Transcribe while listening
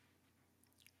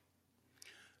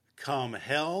come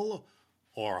hell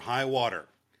or high water.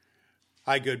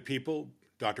 Hi, good people.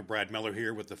 Dr. Brad Miller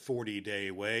here with the 40-Day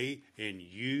Way, and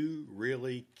you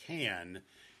really can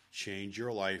change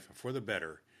your life for the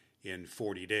better in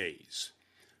 40 days.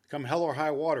 Come hell or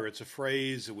high water, it's a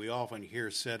phrase that we often hear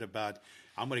said about,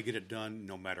 I'm going to get it done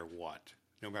no matter what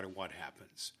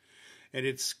happens. And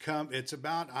it's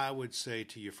about, I would say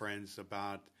to you friends,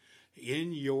 about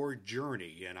in your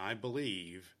journey, and I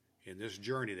believe in this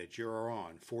journey that you're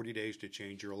on, 40 days to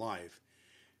change your life,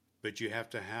 but you have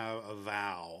to have a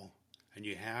vow, and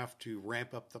you have to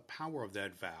ramp up the power of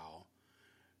that vow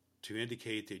to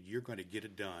indicate that you're going to get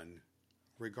it done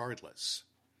regardless.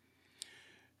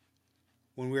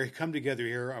 When we come together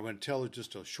here, I'm going to tell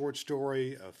just a short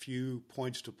story, a few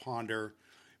points to ponder,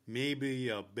 maybe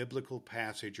a biblical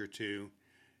passage or two,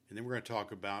 and then we're going to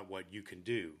talk about what you can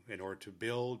do in order to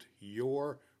build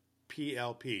your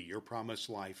PLP, your Promised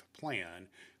Life plan,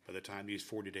 by the time these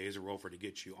 40 days are over, to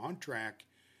get you on track,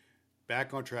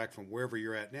 back on track from wherever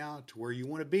you're at now to where you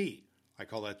want to be. I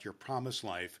call that your Promised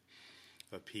Life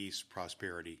of peace,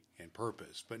 prosperity, and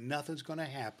purpose. But nothing's going to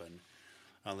happen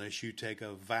unless you take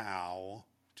a vow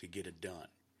to get it done.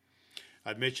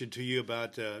 I've mentioned to you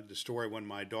about the story when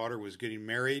my daughter was getting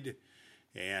married,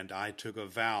 and I took a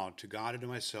vow to God and to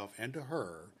myself and to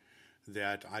her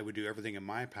that I would do everything in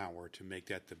my power to make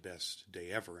that the best day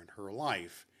ever in her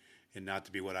life, and not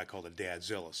to be what I call a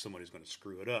dadzilla, somebody who's going to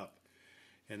screw it up.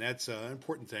 And that's an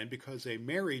important thing because a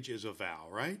marriage is a vow,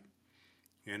 right?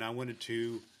 And I wanted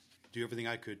to do everything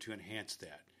I could to enhance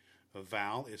that. A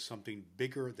vow is something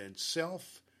bigger than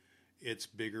self. It's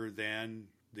bigger than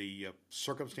the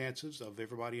circumstances of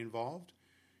everybody involved.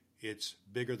 It's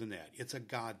bigger than that. It's a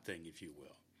God thing, if you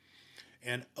will.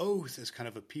 An oath is kind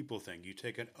of a people thing. You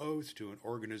take an oath to an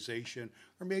organization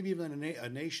or maybe even a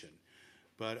nation.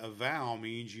 But a vow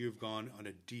means you've gone on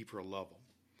a deeper level.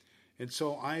 And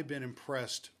so I've been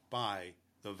impressed by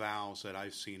the vows that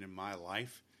I've seen in my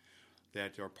life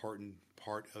that are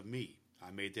part of me.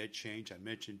 I made that change. I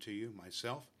mentioned to you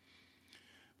myself.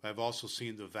 I've also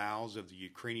seen the vows of the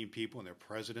Ukrainian people and their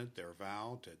president, their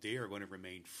vow that they are going to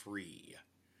remain free.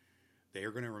 They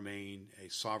are going to remain a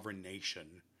sovereign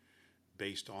nation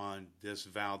based on this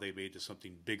vow they made to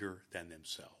something bigger than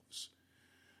themselves.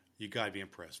 You got to be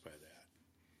impressed by that.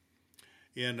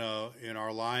 In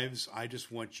our lives, I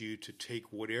just want you to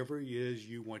take whatever it is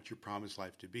you want your promised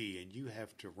life to be, and you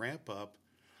have to ramp up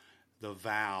the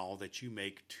vow that you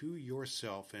make to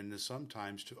yourself and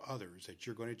sometimes to others that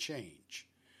you're going to change.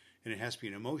 And it has to be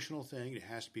an emotional thing. It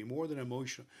has to be more than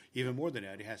emotional. Even more than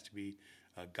that, it has to be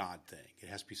a God thing. It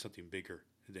has to be something bigger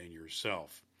than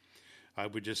yourself. I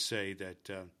would just say that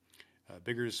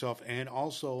bigger than yourself, and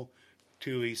also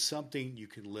to something you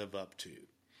can live up to.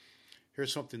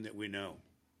 Here's something that we know,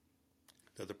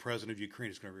 that the president of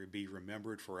Ukraine is going to be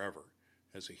remembered forever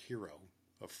as a hero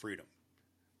of freedom,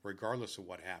 regardless of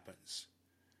what happens.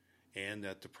 And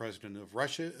that the president of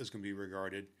Russia is going to be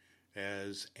regarded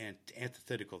as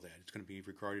antithetical to that. It's going to be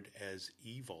regarded as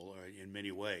evil in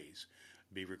many ways,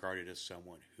 be regarded as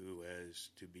someone who is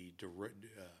to be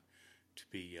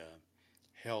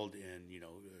held in,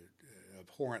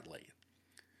 abhorrently.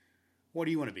 What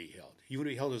do you want to be held? You want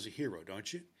to be held as a hero,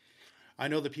 don't you? I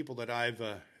know the people that I've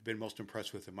been most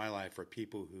impressed with in my life are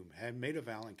people who have made a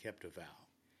vow and kept a vow.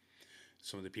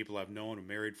 Some of the people I've known are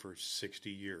married for 60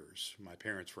 years. My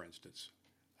parents, for instance.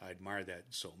 I admire that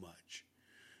so much.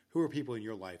 Who are people in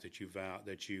your life that you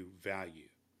value?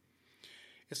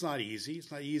 It's not easy.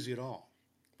 It's not easy at all.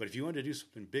 But if you want to do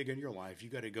something big in your life, you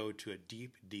got to go to a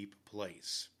deep, deep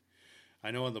place.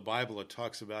 I know in the Bible it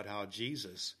talks about how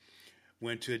Jesus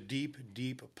went to a deep,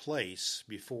 deep place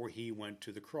before he went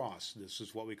to the cross. This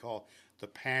is what we call the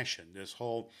Passion. This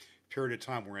whole period of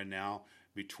time we're in now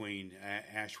between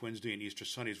Ash Wednesday and Easter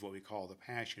Sunday is what we call the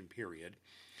Passion period.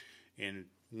 In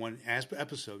one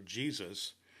episode,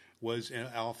 Jesus was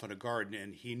off in a garden,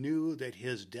 and he knew that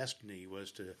his destiny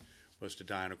was to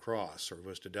die on a cross, or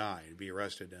was to die and be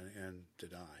arrested and to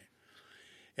die.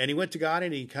 And he went to God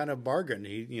and he kind of bargained.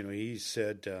 He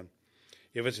said,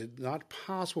 if it's not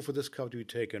possible for this cup to be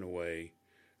taken away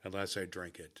unless I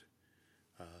drink it,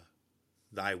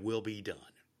 thy will be done.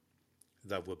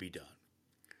 Thy will be done.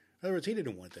 In other words, he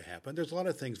didn't want it to happen. There's a lot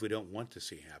of things we don't want to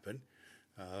see happen.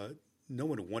 No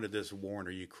one wanted this war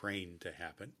in Ukraine to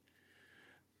happen.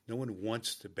 No one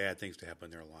wants the bad things to happen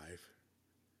in their life.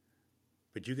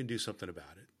 But you can do something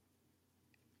about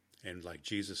it. And like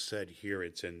Jesus said here,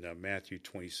 it's in Matthew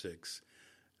 26,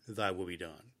 thy will be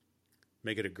done.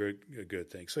 Make it a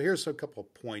good thing. So here's a couple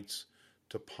of points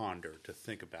to ponder, to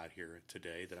think about here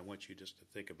today that I want you just to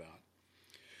think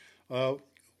about.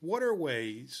 What are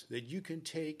ways that you can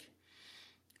take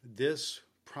this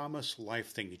promised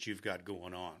life thing that you've got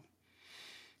going on.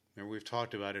 Remember, we've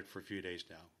talked about it for a few days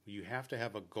now. You have to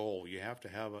have a goal. You have to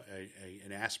have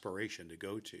an aspiration to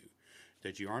go to.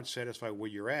 That you aren't satisfied where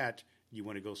you're at, you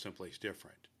want to go someplace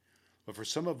different. But for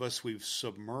some of us, we've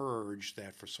submerged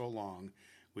that for so long,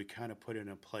 we kind of put it in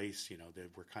a place,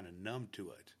 that we're kind of numb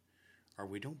to it, or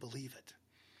we don't believe it.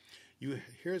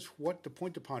 Here's what the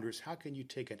point to ponder is: how can you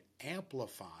take and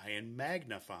amplify and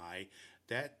magnify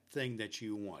that thing that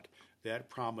you want, that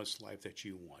promised life that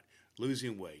you want?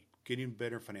 Losing weight, getting in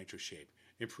better financial shape,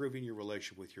 improving your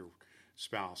relationship with your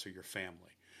spouse or your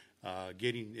family,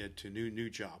 getting into new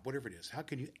job, whatever it is. How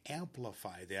can you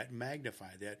amplify that,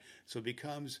 magnify that, so it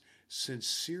becomes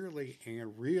sincerely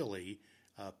and really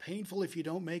painful if you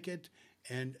don't make it,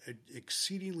 and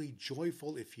exceedingly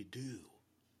joyful if you do?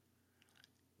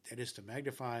 That is to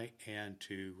magnify and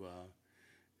to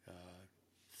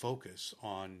focus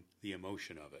on the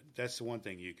emotion of it. That's the one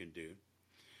thing you can do.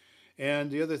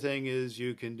 And the other thing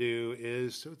you can do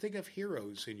is to think of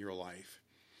heroes in your life,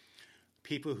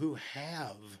 people who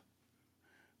have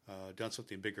done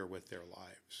something bigger with their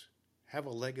lives, have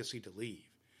a legacy to leave.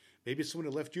 Maybe it's someone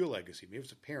who left you a legacy. Maybe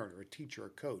it's a parent or a teacher or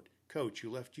a coach who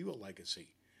left you a legacy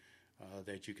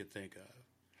that you can think of.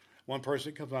 One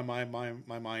person that comes to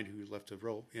my mind who left a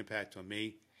real impact on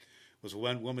me was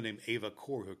one woman named Eva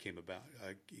Kor, who came about,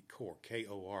 Kor, came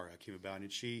about,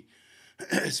 and she,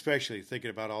 especially thinking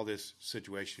about all this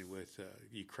situation with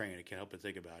Ukraine, I can't help but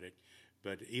think about it.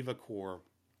 But Eva Kor,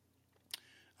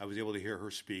 I was able to hear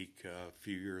her speak a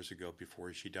few years ago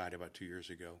before she died about 2 years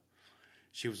ago.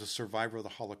 She was a survivor of the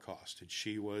Holocaust, and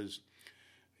she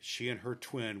and her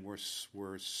twin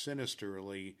were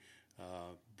sinisterly,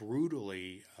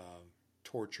 brutally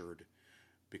tortured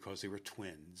because they were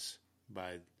twins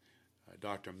by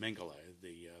Dr. Mengele,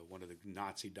 one of the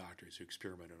Nazi doctors who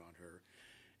experimented on her.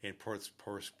 And part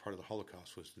of the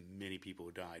Holocaust was the many people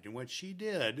who died. And what she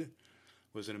did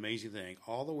was an amazing thing.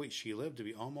 All the way she lived to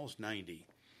be almost 90,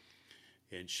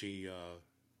 and she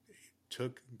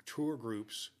took tour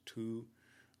groups to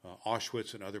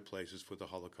Auschwitz and other places for the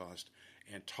Holocaust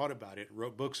and taught about it,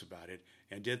 wrote books about it,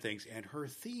 and did things. And her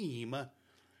theme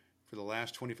for the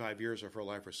last 25 years of her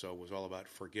life or so was all about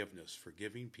forgiveness,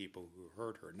 forgiving people who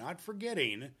hurt her. Not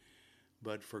forgetting,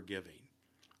 but forgiving.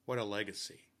 What a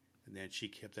legacy. And then she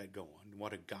kept that going.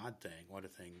 What a God thing. What a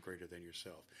thing greater than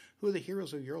yourself. Who are the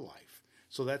heroes of your life?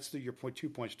 So that's your 2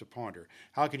 points to ponder.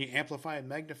 How can you amplify and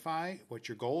magnify what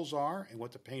your goals are and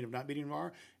what the pain of not meeting them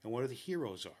are, and what are the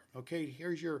heroes are? Okay,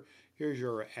 here's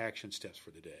your action steps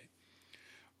for the day.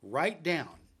 Write down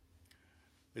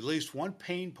at least one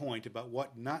pain point about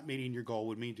what not meeting your goal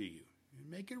would mean to you.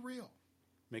 Make it real.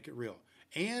 Make it real.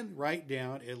 And write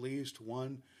down at least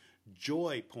one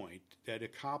joy point that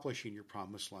accomplishing your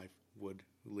promised life would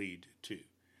lead to.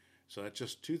 So that's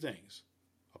just two things: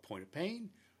 a point of pain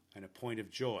and a point of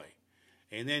joy.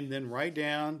 And then write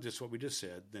down just what we just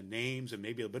said, the names and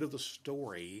maybe a bit of the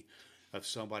story of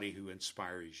somebody who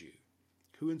inspires you.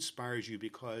 Who inspires you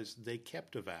because they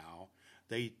kept a vow,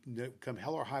 they come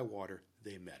hell or high water,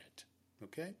 they met it.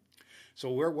 Okay? So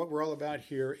what we're all about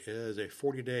here is a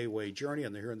 40-day way journey,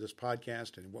 and here in this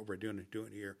podcast, and what we're doing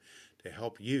here to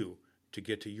help you to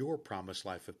get to your promised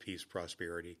life of peace,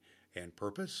 prosperity, and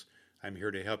purpose. I'm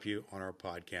here to help you on our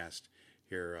podcast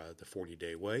here, The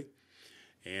 40-Day Way.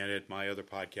 And at my other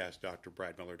podcast,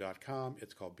 drbradmiller.com,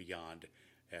 it's called Beyond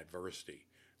Adversity.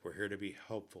 We're here to be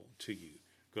helpful to you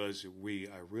because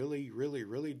I really, really,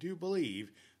 really do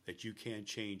believe that you can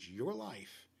change your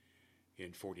life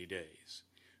in 40 days.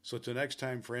 So until next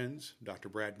time, friends, Dr.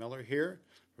 Brad Miller here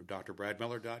from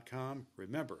drbradmiller.com.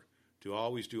 Remember to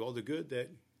always do all the good that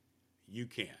you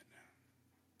can.